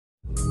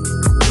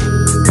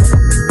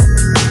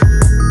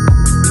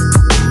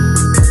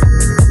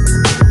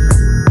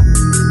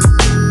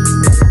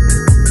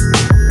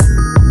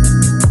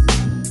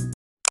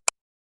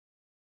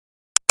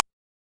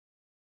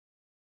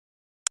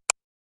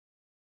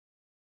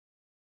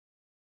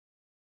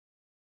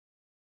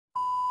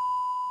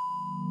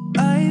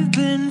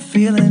been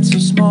feeling so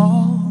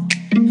small.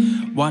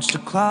 Watch the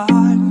clock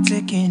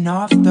ticking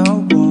off the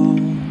wall.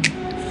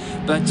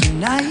 But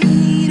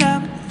tonight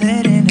I'm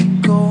letting it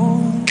go.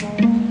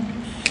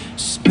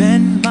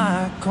 Spend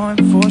my coin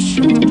for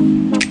sure.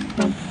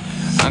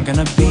 I'm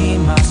gonna be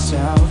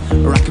myself,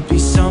 or I could be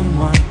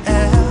someone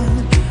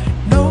else.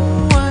 No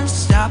one's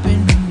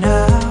stopping me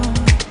now.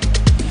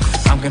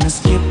 I'm gonna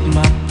skip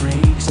my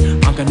breaks,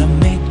 I'm gonna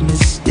make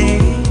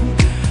mistakes.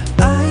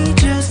 I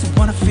just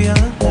wanna feel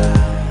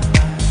alive.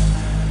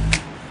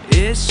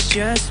 It's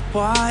just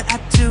what I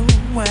do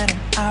when I'm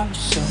out.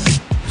 So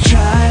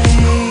try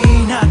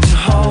not to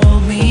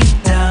hold me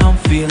down.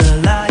 Feel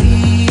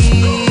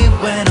alive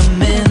when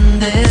I'm in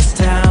this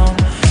town.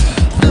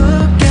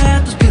 Look at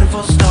those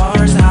beautiful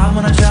stars. I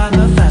wanna drive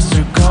a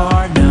faster car.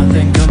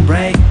 Nothing can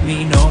break me,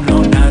 no, no,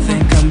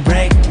 nothing can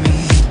break me.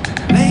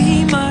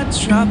 Lay my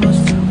troubles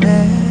to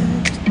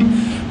rest.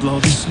 Blow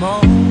the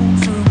smoke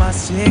through my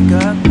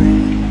cigarette.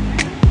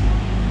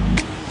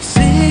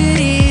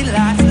 City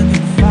lights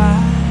looking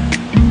fine,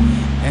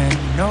 and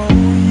I know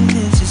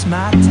this is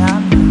my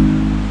time.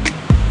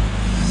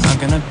 I'm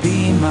gonna be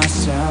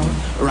myself,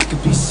 or I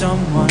could be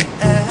someone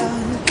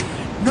else.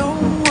 No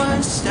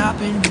one's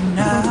stopping me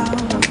now.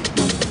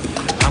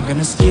 I'm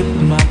gonna skip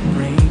my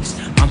breaks,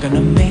 I'm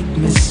gonna make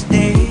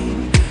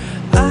mistakes.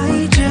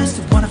 I just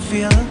wanna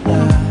feel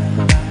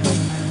alive.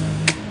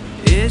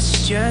 It's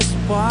just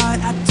what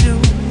I do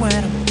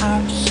when I'm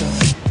out. So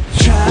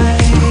try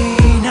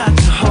not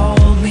to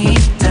hold me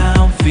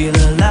down. Feel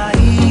alive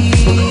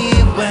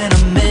when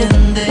I'm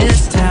in this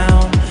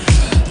town.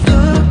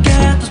 Look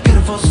at those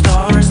beautiful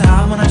stars. I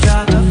wanna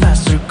drive a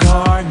faster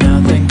car.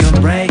 Nothing can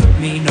break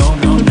me, no,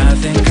 no,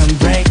 nothing can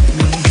break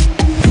me.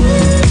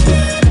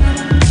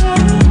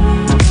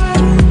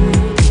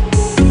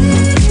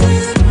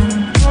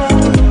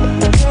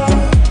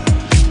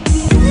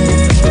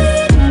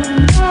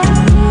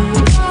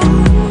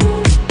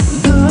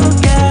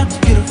 Look at the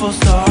beautiful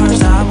stars.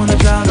 I wanna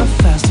drive a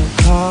faster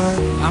car.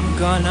 I'm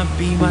gonna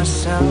be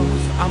myself,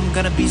 I'm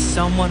gonna be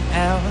someone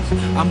else.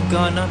 I'm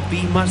gonna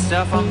be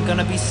myself, I'm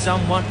gonna be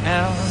someone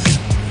else.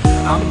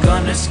 I'm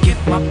gonna skip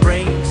my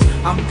breaks,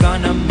 I'm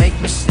gonna make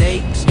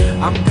mistakes.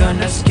 I'm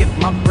gonna skip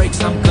my breaks,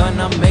 I'm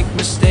gonna make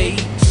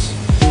mistakes.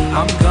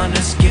 I'm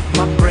gonna skip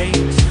my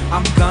breaks,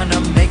 I'm gonna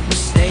make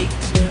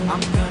mistakes.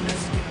 I'm gonna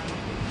skip.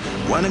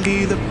 Wanna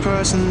be the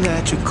person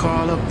that you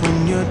call up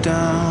when you're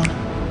down.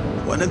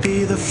 Wanna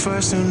be the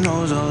first who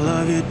knows all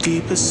of your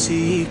deepest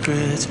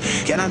secrets.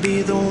 Can I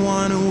be the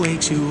one who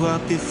wakes you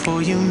up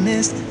before you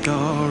miss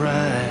your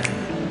ride?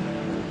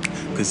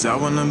 Cause I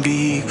wanna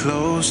be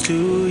close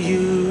to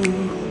you,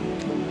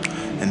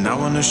 and I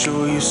wanna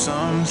show you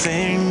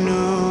something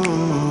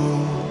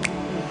new.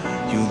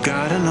 You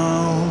gotta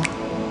know,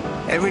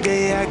 every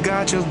day I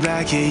got your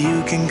back, yeah,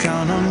 you can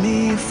count on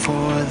me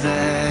for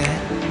that.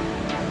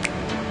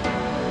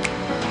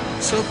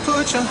 So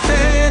put your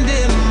hand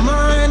in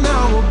mine,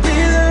 I will be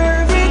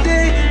there every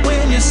day.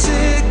 When you're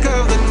sick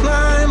of the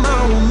climb, I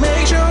will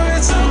make sure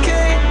it's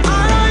okay.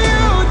 I know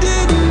you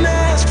didn't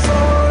ask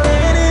for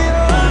any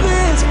of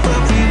this,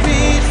 but we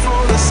reach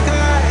for the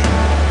sky.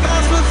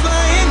 That's for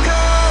flying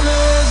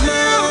colors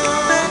now.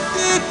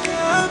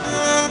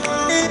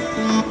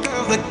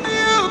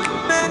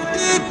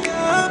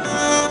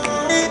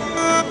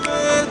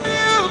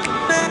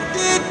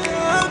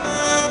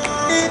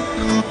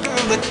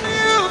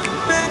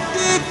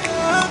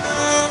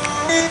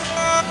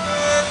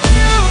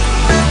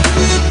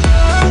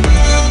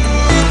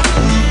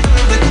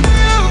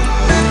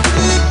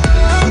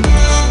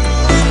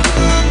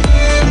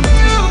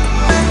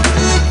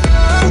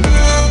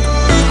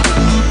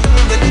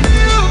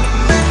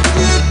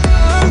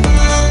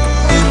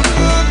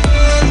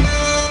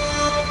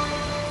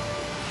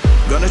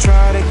 Gonna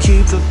try to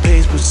keep the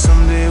pace, but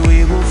someday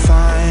we will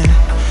find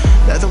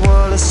that the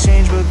world has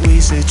changed, but we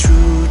stay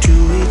true to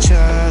each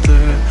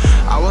other.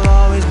 I will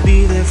always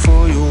be there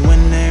for you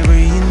whenever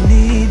you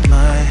need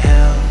my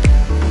help.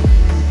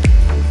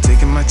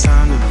 Taking my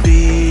time to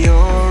be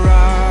your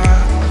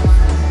rock.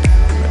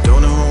 I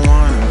don't ever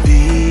wanna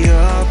be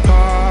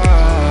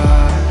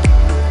apart.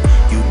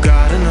 You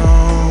gotta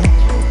know,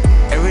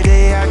 every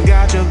day I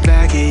got your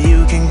back, yeah,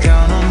 you can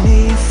count on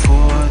me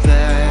for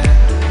that.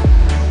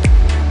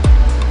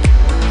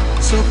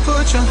 So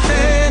put your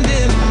hand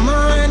in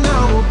mine, I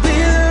will be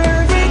there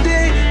every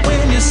day.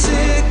 When you're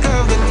sick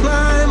of the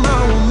climb, I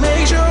will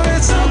make sure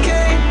it's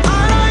okay.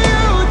 I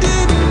know you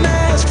didn't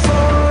ask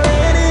for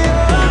any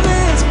of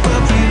this,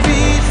 but we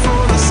reach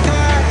for the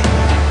sky.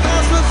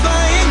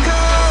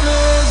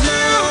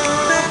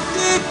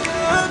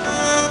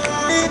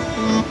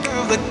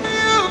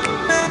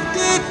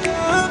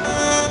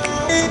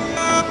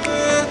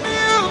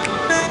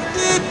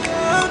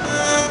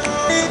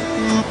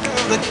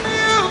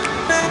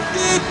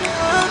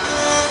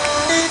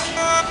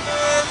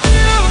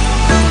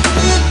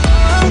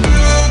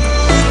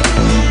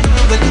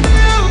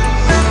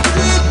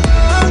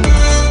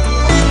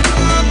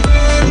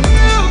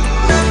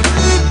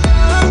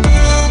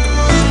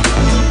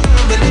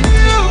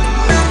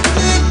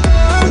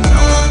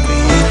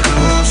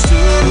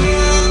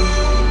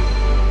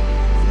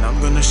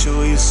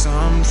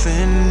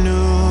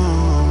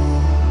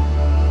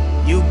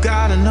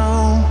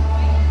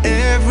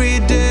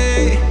 every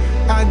day.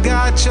 I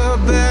got your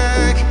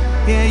back,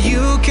 yeah,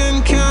 you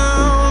can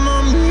count